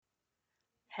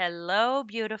Hello,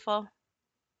 beautiful.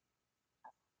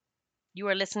 You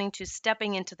are listening to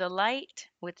Stepping into the Light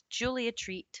with Julia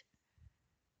Treat.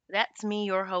 That's me,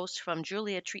 your host from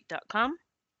juliatreat.com.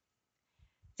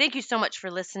 Thank you so much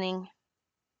for listening.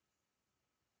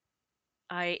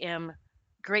 I am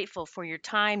grateful for your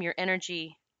time, your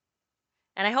energy,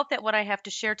 and I hope that what I have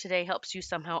to share today helps you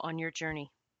somehow on your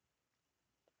journey.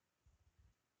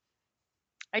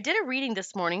 I did a reading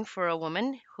this morning for a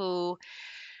woman who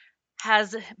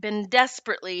has been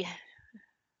desperately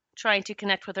trying to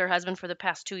connect with her husband for the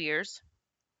past 2 years.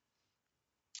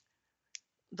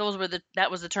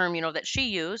 That was the term that she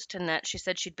used, and that she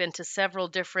said she'd been to several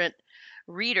different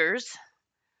readers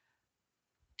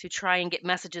to try and get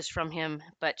messages from him,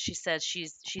 but she says she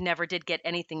never did get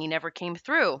anything. He never came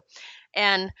through.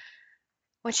 And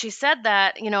when she said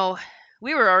that,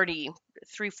 we were already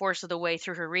three-fourths of the way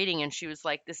through her reading, and she was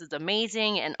like, "This is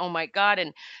amazing," and "Oh my God,"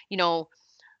 and you know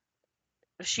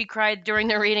she cried during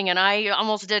the reading, and I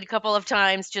almost did a couple of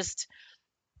times. Just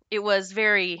it was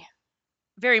very,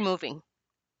 very moving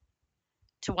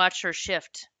to watch her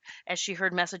shift as she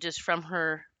heard messages from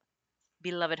her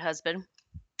beloved husband.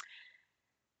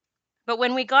 But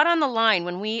when we got on the line,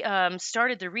 when we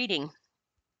started the reading,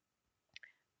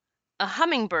 a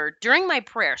hummingbird during my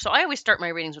prayer. So I always start my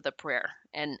readings with a prayer,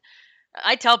 and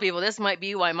I tell people this might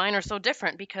be why mine are so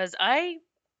different, because I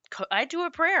do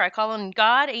a prayer. I call on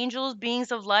God, angels,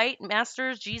 beings of light,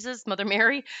 masters, Jesus, Mother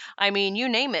Mary. I mean, you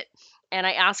name it. And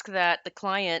I ask that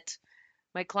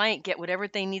my client, get whatever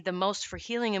they need the most for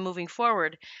healing and moving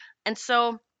forward. And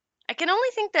so I can only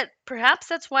think that perhaps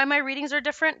that's why my readings are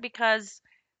different, because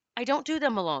I don't do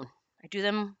them alone. I do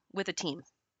them with a team.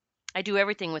 I do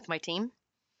everything with my team.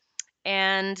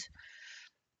 And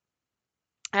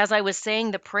as I was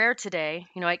saying the prayer today,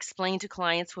 I explain to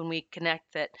clients when we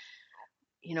connect that,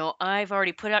 I've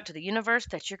already put out to the universe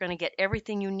that you're going to get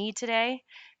everything you need today.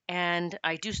 And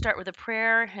I do start with a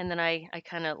prayer, and then I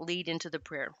kind of lead into the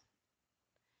prayer.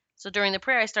 So during the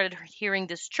prayer, I started hearing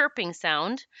this chirping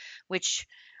sound, which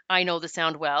I know the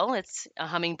sound well. It's a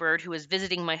hummingbird who is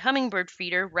visiting my hummingbird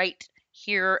feeder right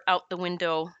here out the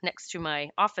window next to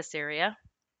my office area.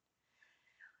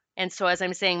 And so as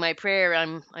I'm saying my prayer,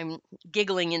 I'm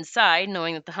giggling inside,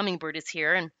 knowing that the hummingbird is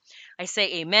here. And I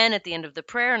say amen at the end of the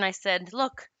prayer. And I said,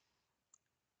 "Look,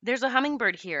 there's a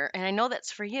hummingbird here, and I know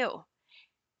that's for you."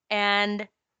 And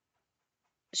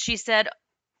she said,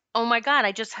 "Oh my God,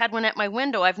 I just had one at my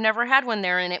window. I've never had one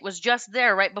there, and it was just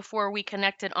there right before we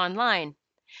connected online."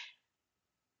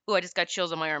 Oh, I just got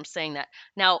chills on my arm saying that.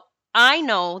 Now, I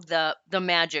know the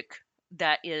magic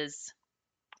that is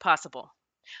possible.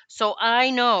 So I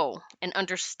know and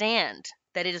understand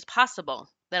that it is possible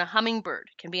that a hummingbird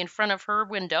can be in front of her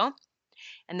window,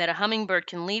 and that a hummingbird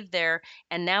can leave there,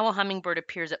 and now a hummingbird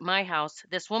appears at my house.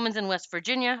 This woman's in West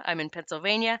Virginia. I'm in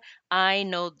Pennsylvania. I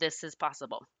know this is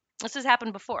possible. This has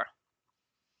happened before.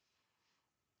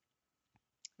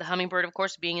 The hummingbird, of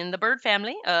course, being in the bird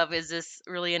family of, is this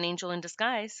really an angel in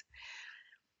disguise?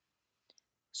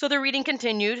 So the reading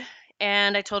continued,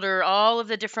 and I told her all of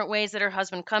the different ways that her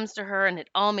husband comes to her, and it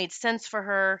all made sense for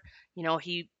her.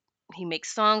 He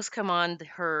makes songs come on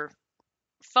her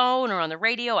phone or on the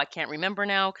radio. I can't remember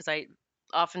now because I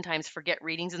oftentimes forget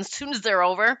readings as soon as they're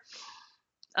over.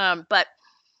 But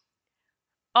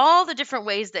all the different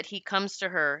ways that he comes to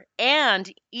her,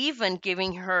 and even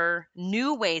giving her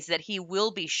new ways that he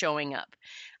will be showing up.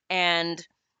 And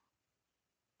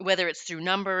whether it's through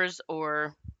numbers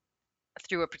or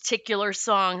through a particular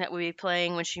song that we'll be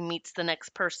playing when she meets the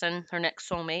next person, her next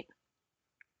soulmate.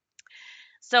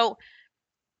 So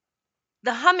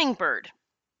the hummingbird,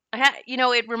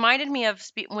 it reminded me of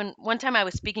when one time I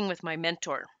was speaking with my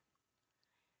mentor,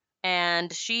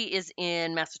 and she is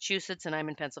in Massachusetts and I'm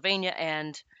in Pennsylvania,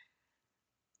 and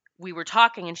we were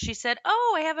talking, and she said,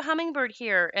 "Oh, I have a hummingbird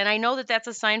here," and I know that that's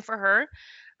a sign for her,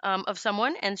 of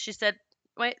someone. And she said,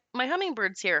 "My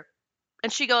hummingbird's here,"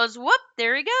 and she goes, "Whoop,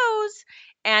 there he goes."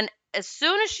 And as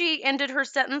soon as she ended her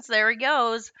sentence, "There he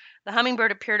goes," the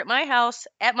hummingbird appeared at my house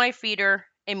at my feeder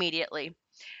immediately.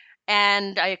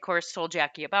 And I, of course, told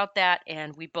Jackie about that,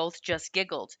 and we both just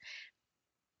giggled.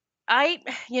 I,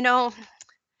 you know,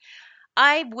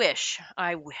 my wish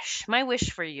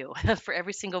for you, for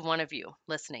every single one of you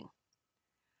listening,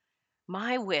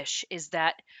 my wish is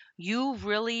that you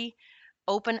really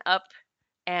open up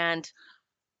and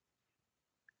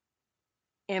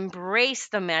embrace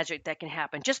the magic that can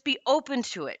happen. Just be open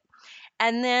to it.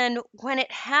 And then when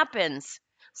it happens,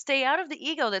 stay out of the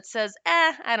ego that says,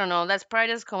 I don't know, that's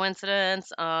probably just coincidence.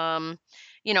 The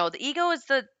ego is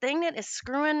the thing that is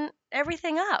screwing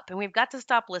everything up, and we've got to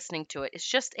stop listening to it. It's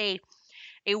just a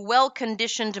well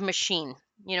conditioned machine.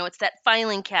 It's that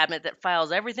filing cabinet that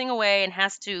files everything away and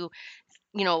has to,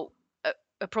 you know,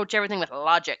 approach everything with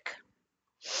logic.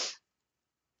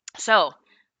 So,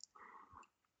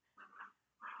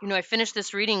 I finished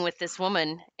this reading with this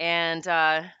woman, and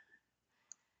I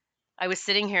was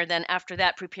sitting here then after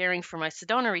that preparing for my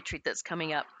Sedona retreat that's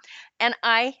coming up. And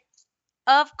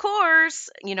of course,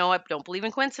 I don't believe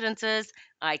in coincidences.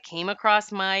 I came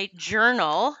across my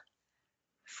journal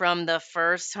from the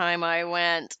first time I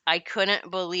went. I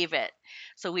couldn't believe it.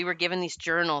 So we were given these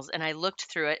journals and I looked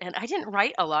through it and I didn't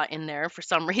write a lot in there for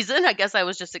some reason. I guess I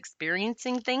was just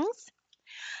experiencing things.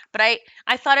 But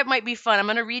I thought it might be fun. I'm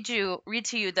going to read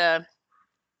to you the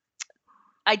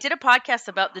I did a podcast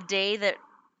about the day that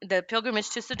the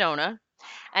pilgrimage to Sedona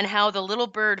and how the little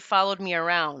bird followed me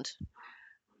around.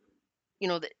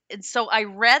 And so I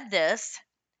read this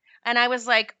and I was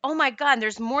like, "Oh my god,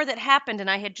 there's more that happened and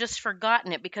I had just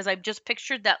forgotten it because I've just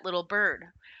pictured that little bird."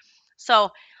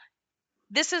 So,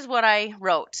 this is what I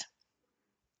wrote.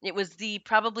 It was the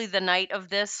probably the night of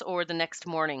this or the next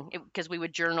morning because we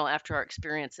would journal after our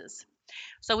experiences.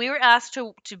 So we were asked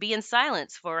to be in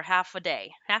silence for half a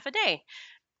day. Half a day.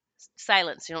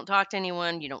 Silence. You don't talk to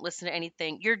anyone, you don't listen to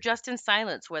anything. You're just in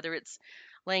silence, whether it's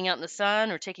laying out in the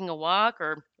sun or taking a walk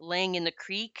or laying in the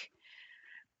creek,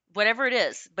 whatever it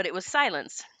is, but it was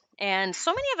silence. And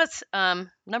so many of us,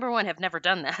 number one, have never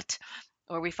done that,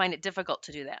 or we find it difficult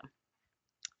to do that.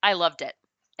 I loved it,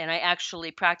 and I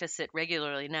actually practice it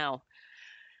regularly now.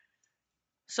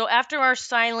 So after our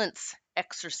silence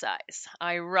exercise,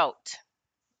 I wrote,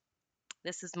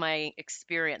 this is my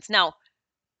experience. Now,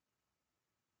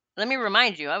 let me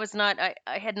remind you,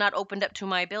 I had not opened up to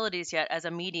my abilities yet as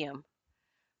a medium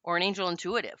or an angel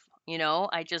intuitive.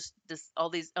 I just, all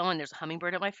these, oh, and there's a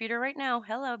hummingbird at my feeder right now.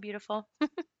 Hello, beautiful.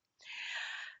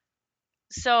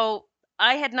 So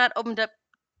I had not opened up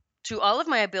to all of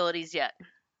my abilities yet.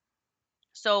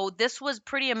 So this was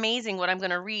pretty amazing what I'm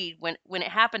going to read. When it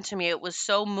happened to me, it was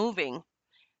so moving.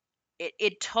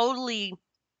 It totally,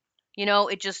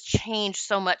 it just changed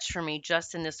so much for me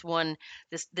just in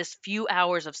this few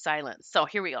hours of silence. So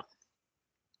here we go.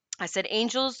 I said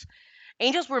angels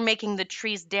were making the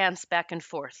trees dance back and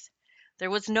forth. There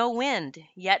was no wind,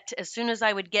 yet as soon as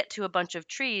I would get to a bunch of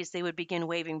trees, they would begin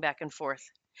waving back and forth.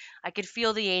 I could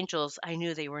feel the angels. I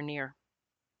knew they were near.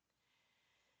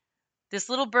 This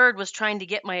little bird was trying to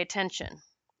get my attention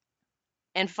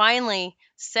and finally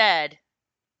said,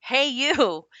 "Hey,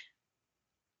 you."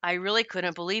 I really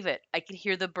couldn't believe it. I could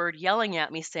hear the bird yelling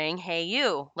at me saying, "Hey,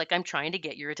 you," like I'm trying to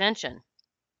get your attention.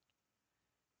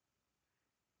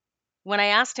 When I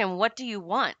asked him, "What do you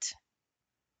want?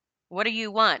 What do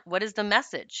you want? What is the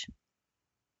message?"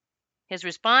 His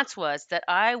response was that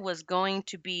I was going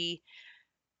to be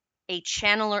a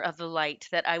channeler of the light,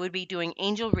 that I would be doing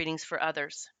angel readings for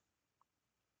others.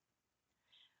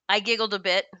 I giggled a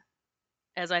bit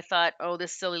as I thought, "Oh,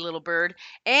 this silly little bird,"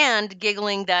 and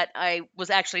giggling that I was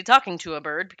actually talking to a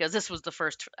bird because this was the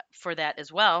first for that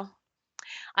as well.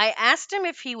 I asked him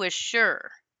if he was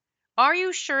sure. "Are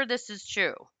you sure this is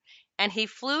true?" And he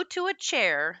flew to a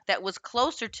chair that was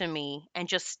closer to me and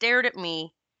just stared at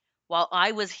me while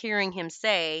I was hearing him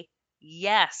say,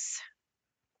 "Yes."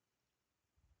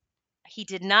 He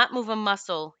did not move a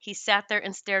muscle. He sat there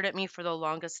and stared at me for the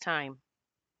longest time.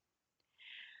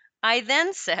 I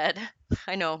then said,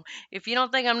 I know, if you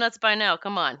don't think I'm nuts by now,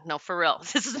 come on. No, for real.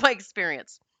 This is my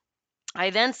experience. I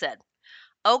then said,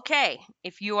 "Okay,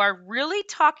 if you are really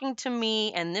talking to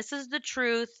me and this is the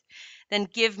truth, then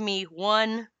give me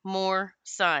one more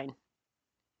sign."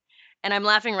 And I'm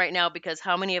laughing right now because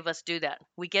how many of us do that?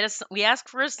 We ask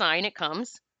for a sign, it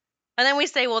comes, and then we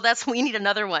say, "Well, that's we need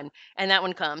another one," and that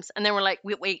one comes, and then we're like,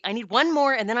 "Wait, I need one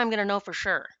more, and then I'm gonna know for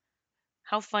sure."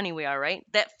 How funny we are, right?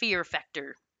 That fear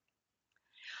factor.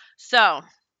 So,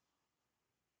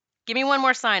 "Give me one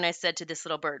more sign," I said to this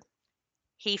little bird.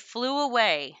 He flew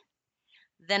away.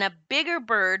 Then a bigger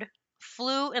bird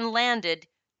flew and landed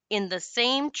in the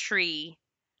same tree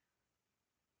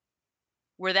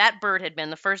where that bird had been,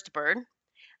 the first bird.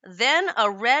 Then a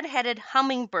red-headed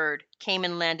hummingbird came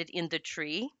and landed in the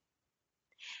tree.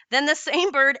 Then the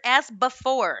same bird as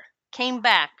before came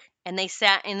back, and they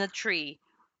sat in the tree,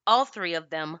 all three of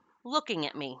them looking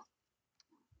at me.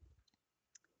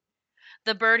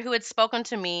 The bird who had spoken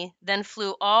to me then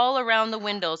flew all around the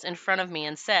windows in front of me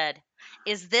and said,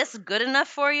 "Is this good enough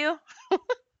for you?"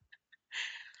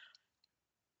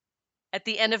 At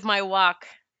the end of my walk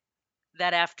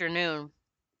that afternoon,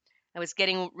 I was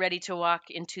getting ready to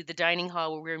walk into the dining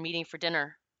hall where we were meeting for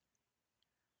dinner.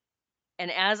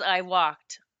 And as I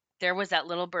walked, there was that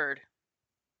little bird.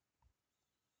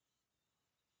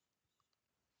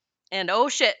 And oh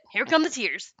shit, here come the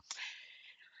tears.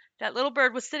 That little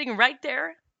bird was sitting right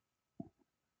there.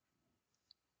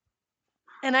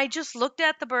 And I just looked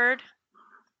at the bird.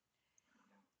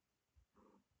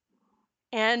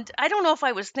 And I don't know if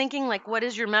I was thinking, like, what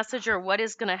is your message or what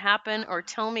is going to happen or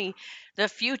tell me the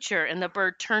future. And the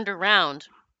bird turned around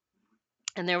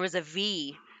and there was a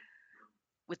V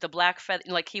with the black feather.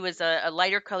 Like he was a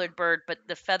lighter colored bird, but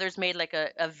the feathers made like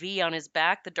a V on his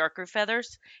back, the darker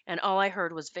feathers. And all I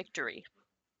heard was victory.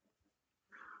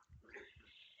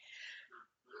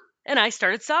 And I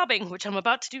started sobbing, which I'm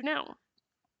about to do now.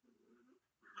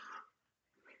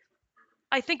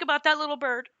 I think about that little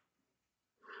bird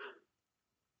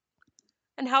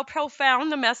and how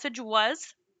profound the message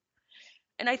was.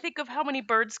 And I think of how many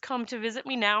birds come to visit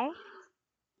me now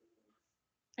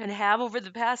and have over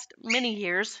the past many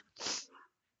years.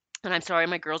 And I'm sorry,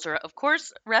 my girls are, of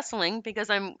course, wrestling because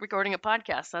I'm recording a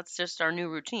podcast. That's just our new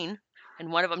routine.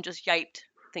 And one of them just yiped.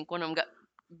 I think one of them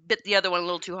bit the other one a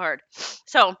little too hard.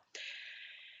 So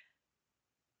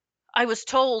I was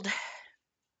told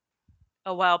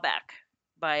a while back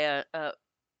by a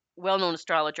well-known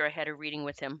astrologer. I had a reading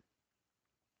with him.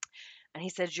 And he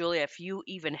said, Julia, if you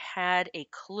even had a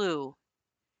clue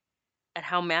at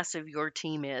how massive your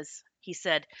team is, he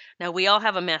said, now we all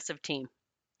have a massive team.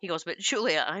 He goes, but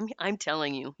Julia, I'm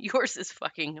telling you, yours is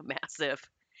fucking massive.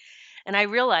 And I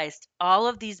realized all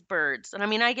of these birds, and I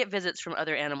mean, I get visits from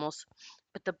other animals,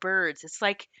 but the birds, it's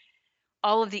like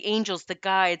all of the angels, the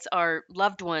guides, our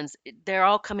loved ones, they're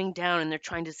all coming down and they're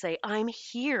trying to say, I'm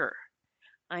here.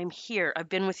 I'm here. I've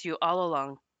been with you all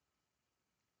along.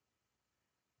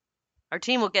 Our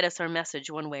team will get us our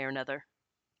message one way or another.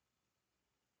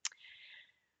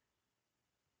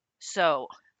 So,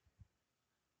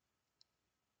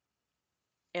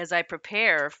 as I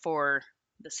prepare for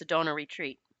the Sedona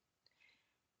retreat,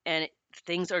 and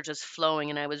things are just flowing,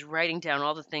 and I was writing down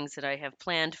all the things that I have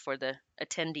planned for the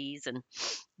attendees and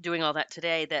doing all that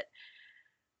today, that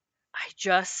I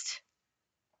just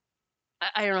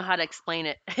I don't know how to explain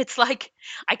it. It's like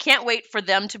I can't wait for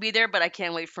them to be there, but I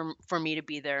can't wait for me to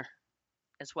be there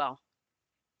as well.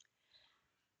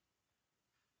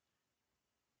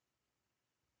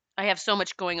 I have so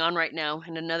much going on right now,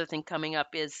 and another thing coming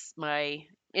up is my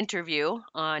interview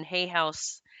on Hay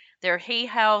House, their Hay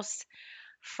House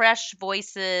Fresh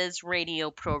Voices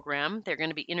radio program. They're going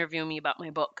to be interviewing me about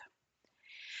my book.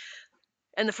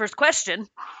 And the first question,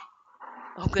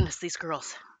 oh goodness, these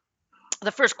girls.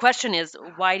 The first question is,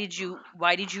 why did you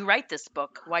write this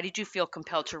book? Why did you feel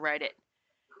compelled to write it?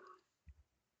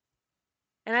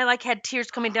 And I like had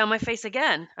tears coming down my face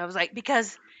again. I was like,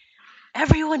 because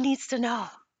everyone needs to know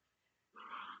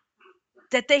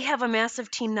that they have a massive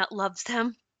team that loves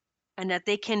them and that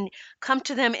they can come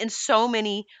to them in so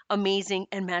many amazing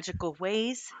and magical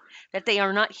ways, that they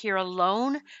are not here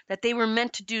alone, that they were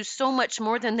meant to do so much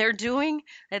more than they're doing,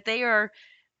 that they are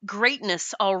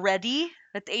greatness already,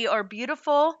 that they are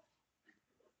beautiful,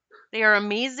 they are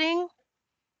amazing,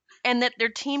 and that their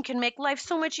team can make life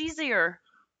so much easier.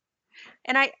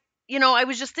 And I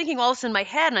was just thinking all this in my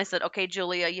head, and I said, okay,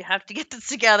 Julia, you have to get this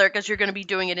together because you're going to be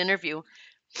doing an interview.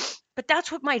 But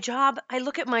that's what I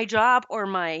look at my job or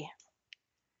my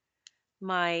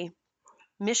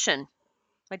mission,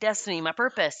 my destiny, my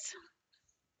purpose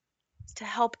is to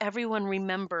help everyone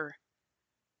remember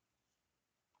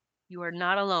you are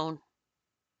not alone.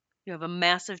 You have a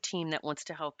massive team that wants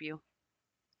to help you.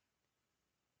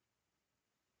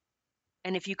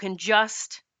 And if you can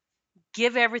just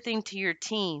give everything to your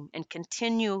team and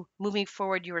continue moving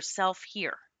forward yourself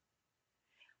here,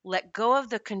 let go of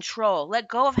the control. Let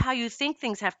go of how you think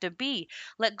things have to be.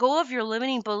 Let go of your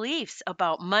limiting beliefs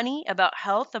about money, about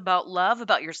health, about love,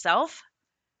 about yourself.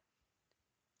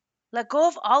 Let go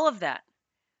of all of that.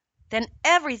 Then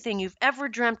everything you've ever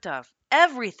dreamt of,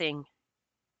 everything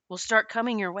will start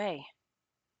coming your way.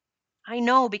 I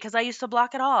know because I used to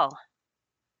block it all.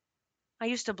 I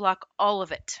used to block all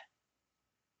of it.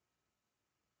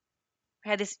 I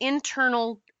had this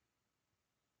internal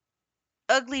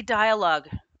ugly dialogue.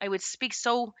 I would speak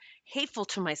so hateful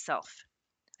to myself.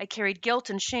 I carried guilt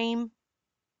and shame,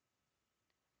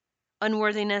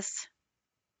 unworthiness.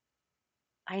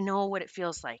 I know what it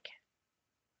feels like.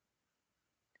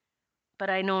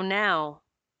 But I know now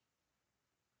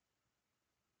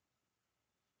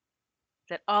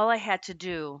that all I had to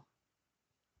do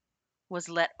was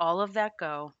let all of that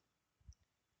go,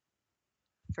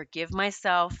 forgive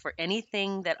myself for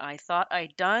anything that I thought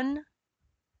I'd done,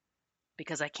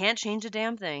 because I can't change a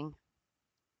damn thing.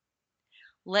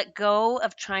 Let go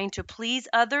of trying to please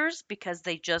others because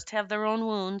they just have their own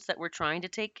wounds that we're trying to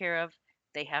take care of.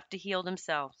 They have to heal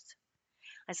themselves.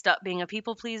 I stopped being a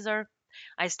people pleaser.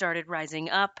 I started rising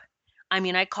up. I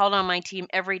mean, I called on my team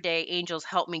every day. Angels,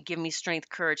 help me, give me strength,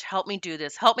 courage, help me do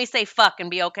this, help me say fuck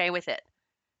and be okay with it.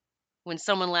 When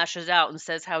someone lashes out and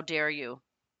says, how dare you?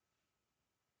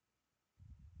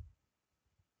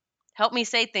 Help me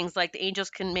say things like the angels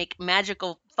can make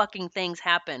magical fucking things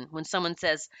happen when someone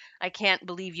says, I can't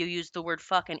believe you used the word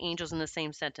fuck and angels in the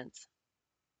same sentence.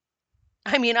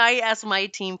 I mean, I ask my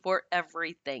team for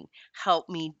everything. Help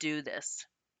me do this.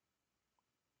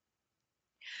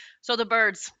 So the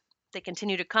birds, they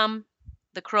continue to come.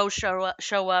 The crows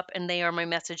show up, and they are my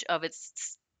message of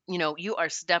you are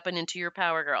stepping into your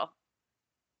power, girl.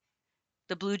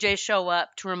 The blue jays show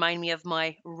up to remind me of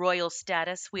my royal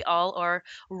status. We all are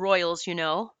royals, you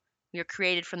know. We are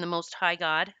created from the Most High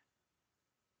God.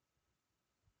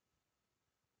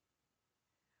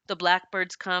 The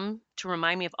blackbirds come to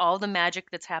remind me of all the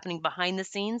magic that's happening behind the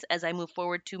scenes as I move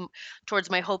forward towards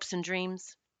my hopes and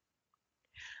dreams.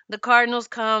 The cardinals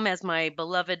come as my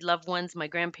beloved loved ones, my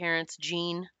grandparents,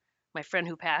 Jean, my friend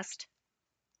who passed.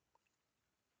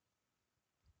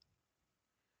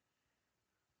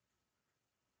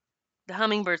 The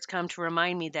hummingbirds come to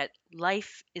remind me that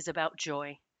life is about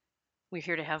joy. We're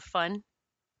here to have fun.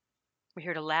 We're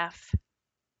here to laugh,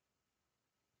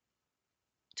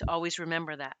 to always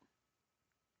remember that.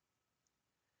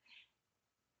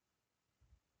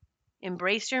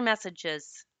 Embrace your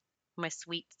messages, my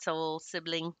sweet soul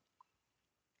sibling.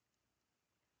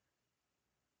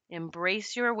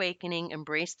 Embrace your awakening,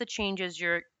 embrace the changes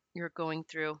you're going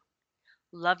through.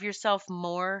 Love yourself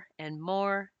more and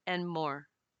more and more.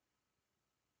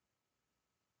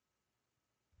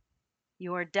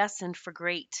 You are destined for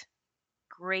great,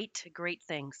 great, great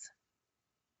things.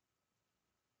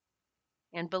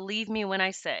 And believe me when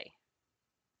I say,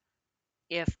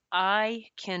 if I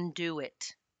can do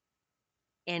it,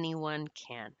 anyone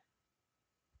can.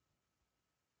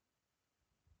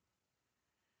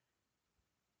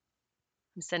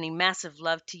 I'm sending massive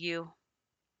love to you.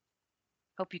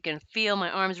 Hope you can feel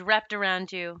my arms wrapped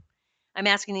around you. I'm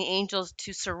asking the angels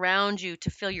to surround you,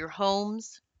 to fill your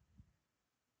homes,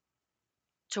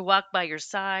 to walk by your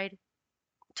side,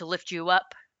 to lift you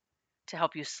up, to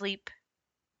help you sleep,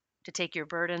 to take your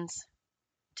burdens,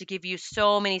 to give you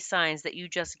so many signs that you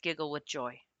just giggle with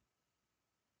joy.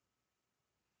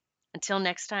 Until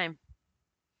next time,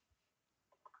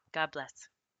 God bless.